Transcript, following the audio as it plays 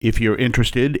If you're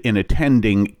interested in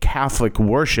attending Catholic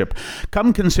worship,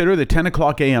 come consider the 10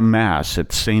 o'clock a.m. Mass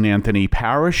at St. Anthony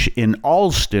Parish in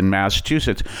Allston,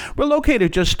 Massachusetts. We're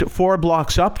located just 4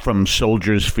 blocks up from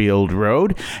Soldiers Field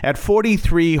Road at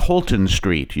 43 Holton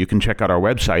Street. You can check out our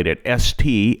website at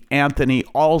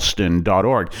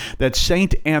stanthonyalston.org. That's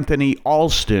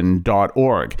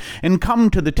saintanthonyalston.org. And come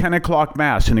to the 10 o'clock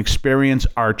Mass and experience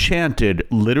our chanted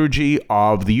Liturgy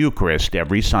of the Eucharist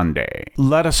every Sunday.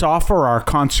 Let us offer our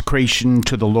consecration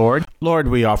to the Lord. Lord,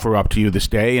 we offer up to you this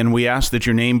day, and we ask that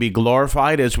your name be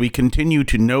glorified as we continue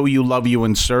to know you, love you,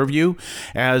 and serve you,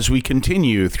 as we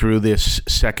continue through this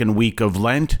second week of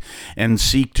Lent and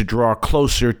seek to draw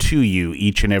closer to you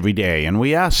each and every day. And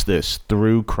we ask this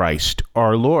through Christ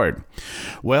our Lord.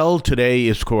 Well, today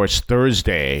is, of course,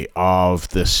 Thursday of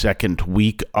the second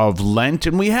week of Lent,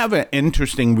 and we have an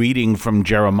interesting reading from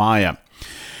Jereiah.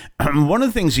 One of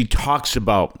the things he talks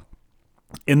about,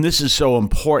 and this is so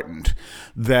important,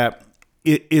 that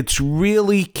it's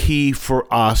really key for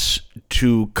us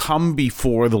to come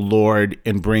before the Lord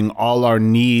and bring all our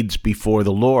needs before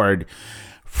the Lord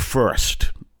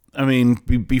first. I mean,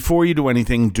 before you do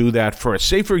anything, do that first.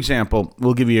 Say, for example,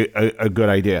 we'll give you a good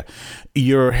idea.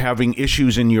 You're having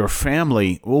issues in your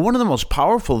family. Well, one of the most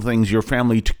powerful things your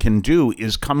family can do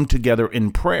is come together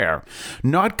in prayer.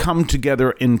 Not come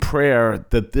together in prayer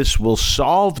that this will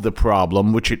solve the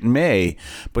problem, which it may,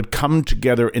 but come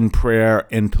together in prayer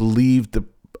and to leave the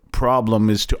problem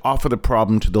is to offer the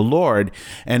problem to the Lord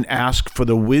and ask for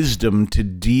the wisdom to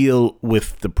deal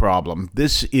with the problem.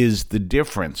 This is the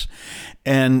difference.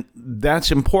 And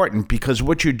that's important because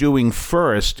what you're doing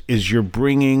first is you're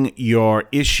bringing your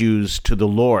issues to the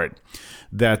Lord.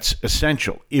 That's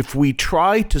essential. If we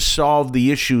try to solve the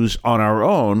issues on our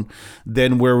own,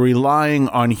 then we're relying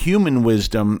on human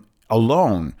wisdom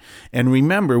alone. And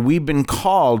remember, we've been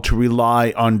called to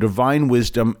rely on divine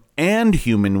wisdom and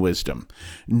human wisdom,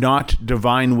 not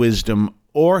divine wisdom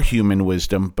or human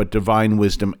wisdom, but divine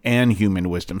wisdom and human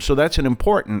wisdom. So that's an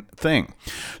important thing.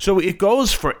 So it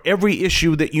goes for every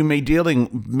issue that you may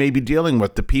be dealing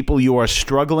with, the people you are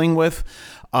struggling with.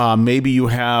 Maybe you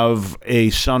have a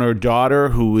son or daughter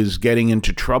who is getting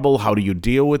into trouble. How do you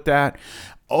deal with that?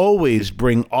 Always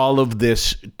bring all of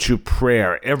this to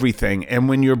prayer, everything. And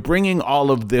when you're bringing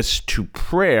all of this to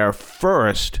prayer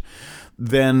first,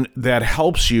 then that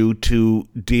helps you to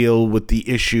deal with the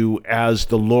issue as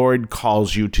the Lord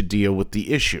calls you to deal with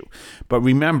the issue. But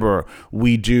remember,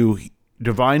 we do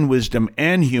divine wisdom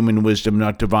and human wisdom,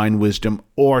 not divine wisdom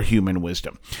or human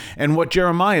wisdom. And what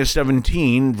Jeremiah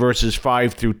 17, verses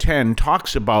 5 through 10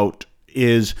 talks about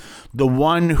is the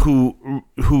one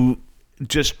who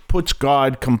just puts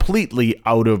God completely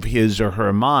out of his or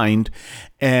her mind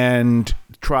and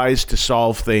tries to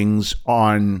solve things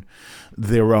on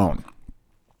their own.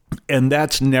 And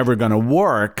that's never going to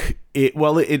work. It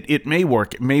may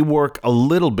work. It may work a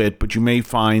little bit, but you may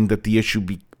find that the issue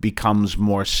becomes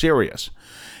more serious.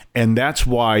 And that's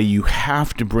why you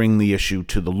have to bring the issue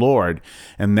to the Lord.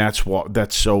 And that's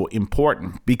so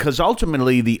important. Because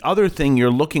ultimately, the other thing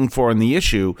you're looking for in the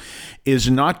issue is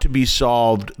not to be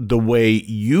solved the way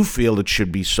you feel it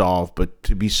should be solved, but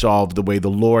to be solved the way the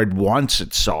Lord wants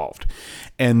it solved.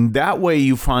 And that way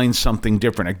you find something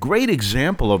different. A great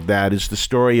example of that is the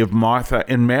story of Martha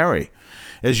and Mary.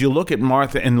 As you look at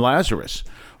Martha and Lazarus,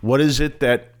 what is it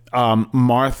that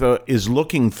Martha is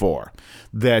looking for?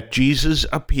 That Jesus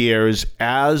appears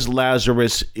as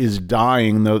Lazarus is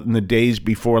dying, in the days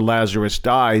before Lazarus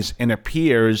dies, and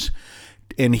appears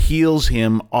and heals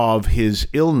him of his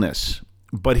illness.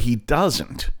 But he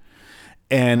doesn't.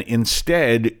 And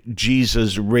instead,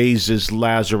 Jesus raises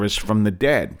Lazarus from the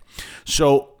dead.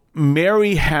 So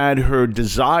Mary had her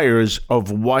desires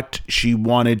of what she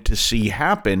wanted to see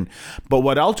happen, but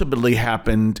what ultimately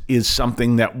happened is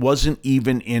something that wasn't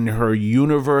even in her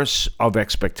universe of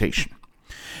expectation.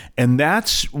 And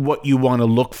that's what you want to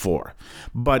look for.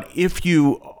 But if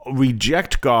you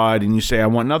reject God and you say, I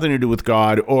want nothing to do with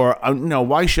God, or no,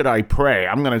 why should I pray?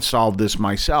 I'm going to solve this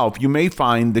myself. You may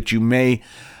find that you may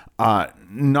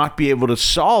not be able to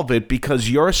solve it because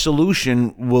your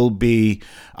solution will be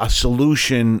a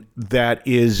solution that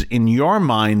is in your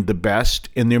mind the best,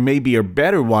 and there may be a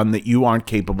better one that you aren't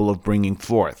capable of bringing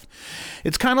forth.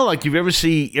 It's kind of like you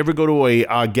ever go to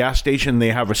a gas station,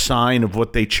 they have a sign of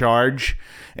what they charge,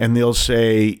 and they'll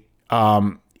say,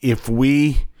 if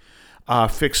we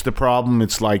fix the problem,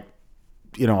 it's like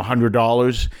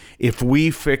 $100. If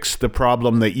we fix the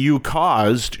problem that you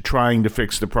caused trying to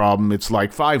fix the problem, it's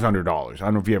like $500. I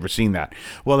don't know if you've ever seen that.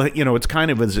 Well, it's kind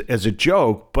of as a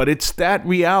joke, but it's that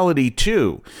reality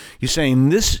too. You're saying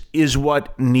this is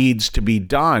what needs to be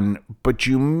done, but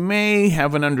you may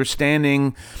have an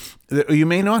understanding, you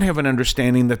may not have an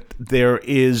understanding that there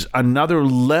is another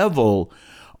level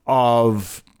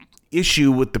of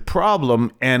issue with the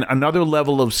problem and another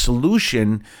level of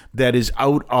solution that is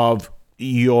out of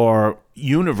your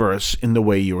universe in the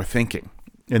way you are thinking.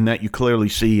 And that you clearly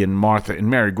see in Martha and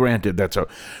Mary. Granted, that's a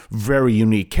very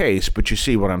unique case, but you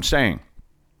see what I'm saying.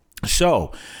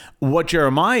 So what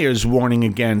Jereiah is warning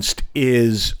against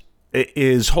is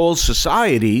whole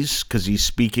societies, because he's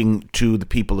speaking to the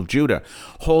people of Judah,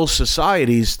 whole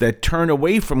societies that turn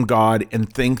away from God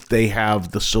and think they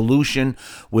have the solution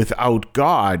without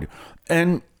God.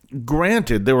 And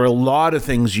granted, there are a lot of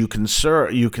things you can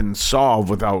solve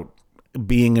without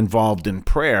being involved in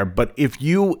prayer. But if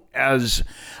you, as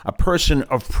a person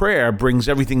of prayer, brings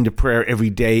everything to prayer every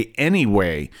day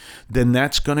anyway, then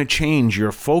that's going to change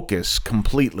your focus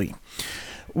completely.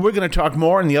 We're going to talk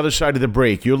more on the other side of the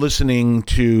break. You're listening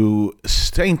to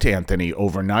St. Anthony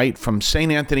Overnight from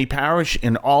St. Anthony Parish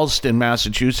in Allston,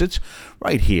 Massachusetts,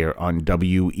 right here on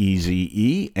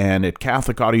WEZE and at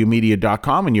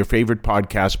CatholicAudiomedia.com and your favorite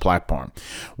podcast platform.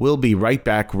 We'll be right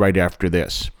back right after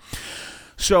this.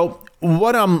 So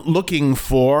what I'm looking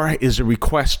for is a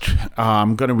request.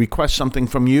 I'm going to request something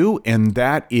from you, and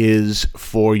that is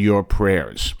for your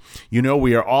prayers.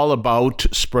 We are all about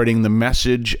spreading the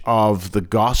message of the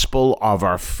gospel of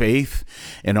our faith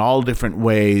in all different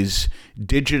ways,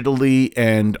 digitally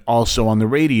and also on the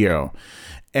radio.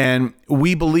 And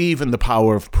we believe in the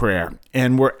power of prayer,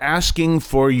 and we're asking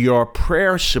for your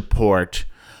prayer support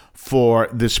for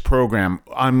this program.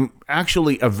 I'm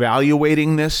actually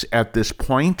evaluating this at this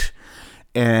point.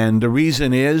 And the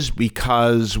reason is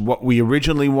because what we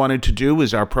originally wanted to do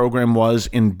is our program was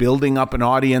in building up an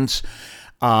audience,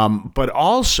 but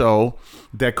also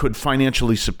that could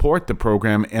financially support the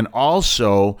program and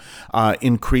also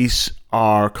increase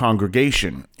our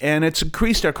congregation. And it's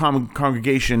increased our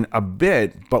congregation a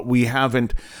bit, but we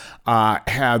haven't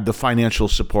had the financial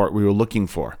support we were looking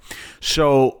for.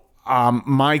 So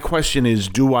my question is,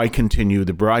 do I continue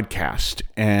the broadcast?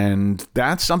 And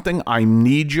that's something I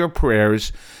need your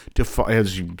prayers to,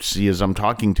 as you see as I'm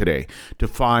talking today, to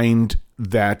find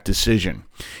that decision.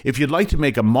 If you'd like to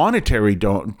make a monetary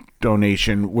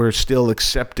donation, we're still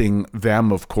accepting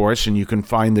them, of course, and you can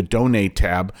find the donate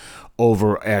tab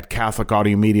over at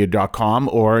CatholicAudiomedia.com,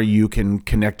 or you can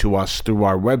connect to us through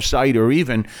our website, or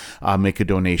even make a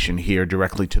donation here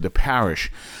directly to the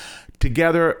parish.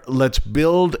 Together, let's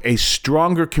build a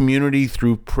stronger community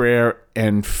through prayer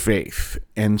and faith.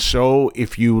 And so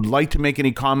if you'd like to make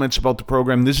any comments about the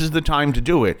program, this is the time to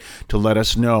do it, to let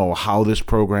us know how this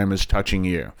program is touching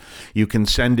you. You can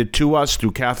send it to us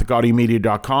through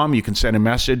CatholicAudiomedia.com. You can send a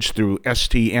message through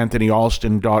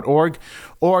stanthonyalston.org,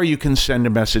 or you can send a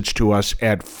message to us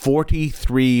at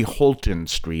 43 Holton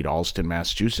Street, Allston,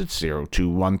 Massachusetts,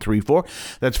 02134.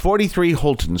 That's 43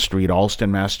 Holton Street, Allston,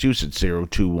 Massachusetts,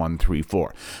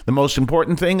 02134. The most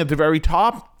important thing at the very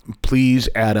top, please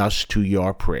add us to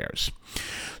your prayers.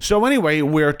 So anyway,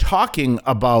 we're talking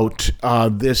about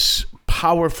this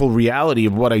powerful reality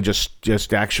of what I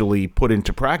just actually put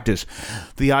into practice.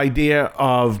 The idea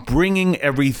of bringing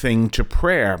everything to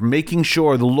prayer, making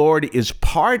sure the Lord is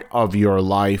part of your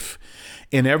life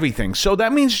in everything. So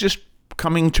that means just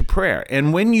coming to prayer.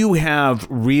 And when you have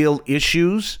real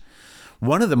issues,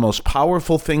 one of the most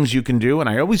powerful things you can do, and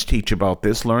I always teach about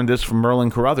this, learned this from Merlin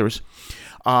Carruthers,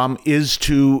 is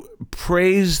to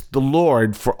praise the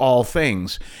Lord for all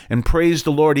things, and praise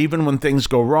the Lord even when things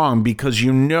go wrong, because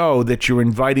you know that you're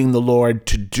inviting the Lord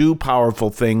to do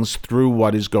powerful things through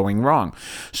what is going wrong.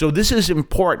 So this is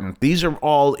important. These are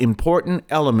all important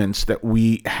elements that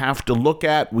we have to look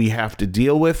at, we have to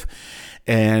deal with,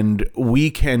 and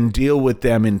we can deal with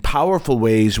them in powerful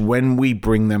ways when we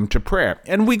bring them to prayer.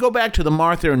 And we go back to the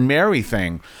Martha and Mary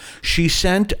thing. She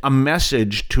sent a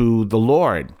message to the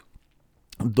Lord.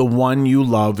 The one you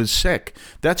love is sick.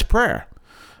 That's prayer.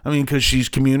 I mean, because she's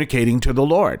communicating to the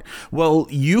Lord. Well,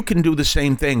 you can do the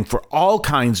same thing for all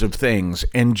kinds of things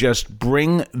and just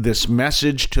bring this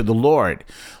message to the Lord.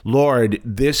 Lord,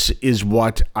 this is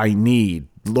what I need.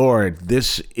 Lord,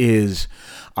 this is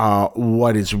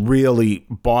what is really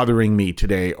bothering me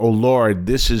today. Oh, Lord,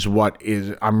 this is what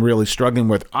I'm really struggling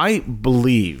with. I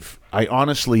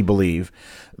honestly believe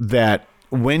that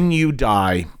when you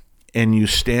die, and you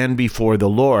stand before the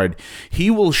Lord, he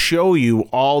will show you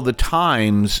all the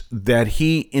times that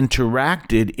he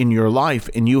interacted in your life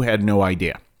and you had no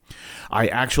idea. I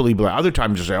actually believe. Other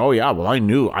times you'll say, oh yeah, well, I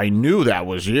knew that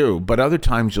was you. But other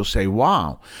times you'll say,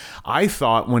 wow, I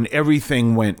thought when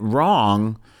everything went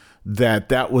wrong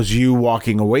that was you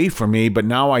walking away from me. But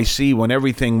now I see when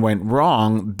everything went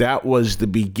wrong, that was the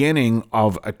beginning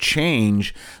of a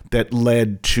change that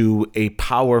led to a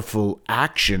powerful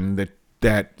action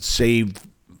that saved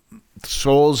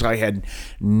souls. I had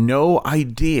no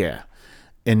idea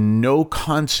and no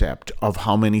concept of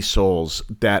how many souls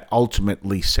that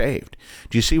ultimately saved.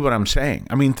 Do you see what I'm saying?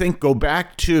 I mean, go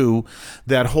back to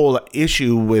that whole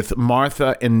issue with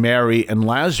Martha and Mary and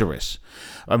Lazarus.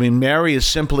 I mean, Mary is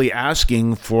simply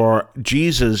asking for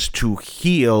Jesus to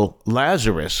heal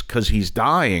Lazarus because he's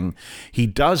dying. He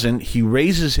doesn't. He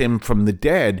raises him from the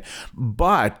dead.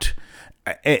 But,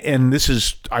 and this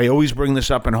is, I always bring this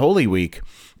up in Holy Week,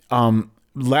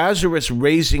 Lazarus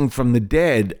raising from the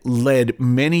dead led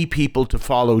many people to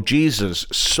follow Jesus,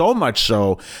 so much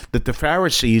so that the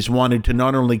Pharisees wanted to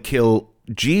not only kill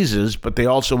Jesus, but they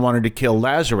also wanted to kill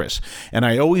Lazarus. And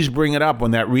I always bring it up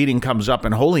when that reading comes up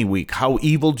in Holy Week. How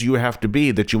evil do you have to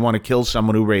be that you want to kill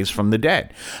someone who raised from the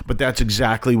dead? But that's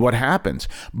exactly what happens.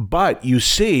 But you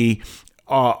see,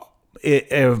 outside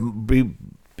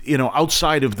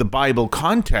of the Bible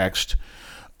context,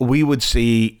 we would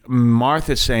see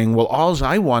Martha saying, well, all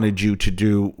I wanted you to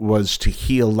do was to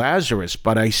heal Lazarus.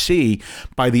 But I see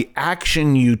by the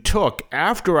action you took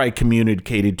after I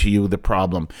communicated to you the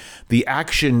problem, the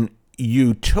action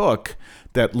you took,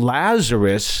 that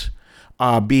Lazarus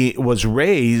was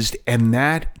raised, and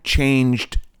that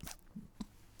changed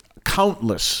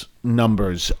countless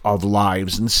numbers of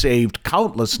lives and saved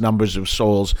countless numbers of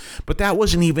souls. But that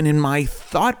wasn't even in my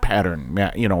thought pattern,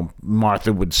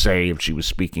 Martha would say if she was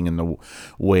speaking in the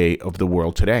way of the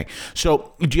world today.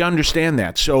 So do you understand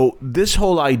that? So this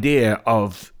whole idea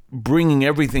of bringing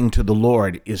everything to the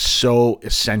Lord is so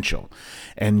essential.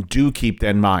 And do keep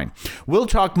that in mind. We'll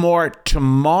talk more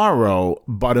tomorrow,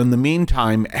 but in the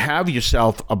meantime, have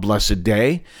yourself a blessed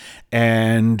day,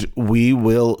 and we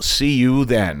will see you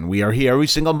then. We are here every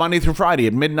single Monday through Friday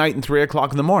at midnight and 3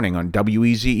 o'clock in the morning on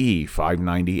WEZE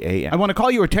 590 AM. I want to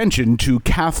call your attention to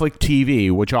Catholic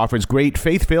TV, which offers great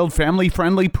faith-filled,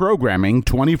 family-friendly programming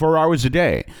 24 hours a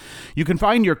day. You can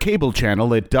find your cable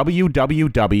channel at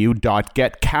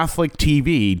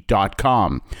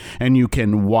www.getcatholictv.com, and you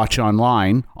can watch online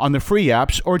on the free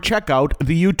apps or check out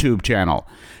the YouTube channel.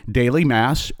 Daily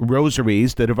Mass,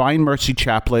 Rosaries, the Divine Mercy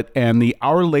Chaplet, and the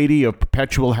Our Lady of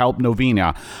Perpetual Help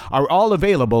Novena are all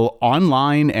available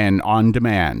online and on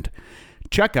demand.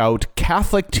 Check out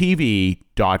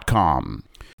CatholicTV.com.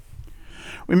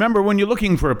 Remember, when you're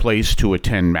looking for a place to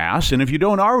attend Mass, and if you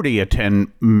don't already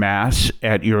attend Mass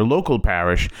at your local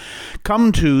parish,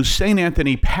 come to St.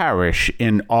 Anthony Parish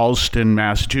in Allston,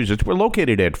 Massachusetts. We're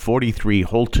located at 43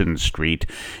 Holton Street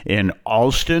in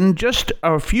Allston, just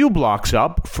a few blocks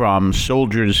up from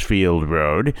Soldiers Field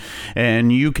Road.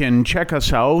 And you can check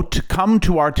us out, come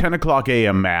to our 10 o'clock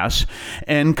a.m. Mass,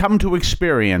 and come to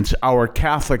experience our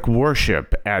Catholic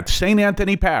worship at St.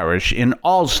 Anthony Parish in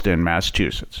Allston,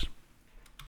 Massachusetts.